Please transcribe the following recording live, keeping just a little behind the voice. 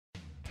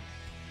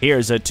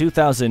Here's a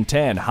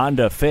 2010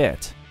 Honda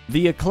Fit.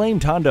 The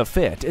acclaimed Honda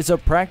Fit is a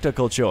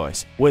practical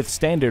choice with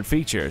standard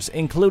features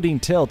including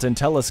tilt and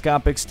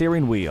telescopic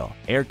steering wheel,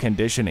 air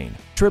conditioning,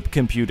 trip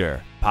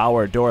computer,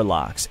 power door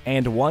locks,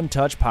 and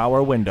one-touch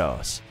power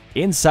windows.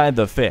 Inside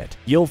the Fit,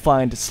 you'll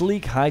find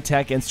sleek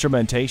high-tech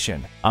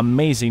instrumentation,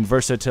 amazing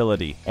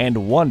versatility, and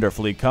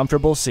wonderfully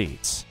comfortable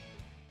seats.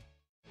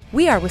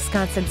 We are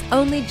Wisconsin's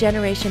only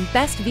generation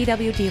best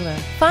VW dealer.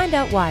 Find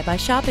out why by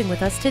shopping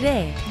with us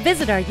today.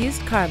 Visit our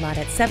used car lot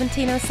at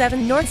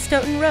 1707 North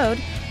Stoughton Road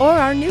or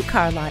our new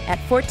car lot at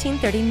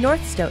 1430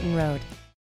 North Stoughton Road.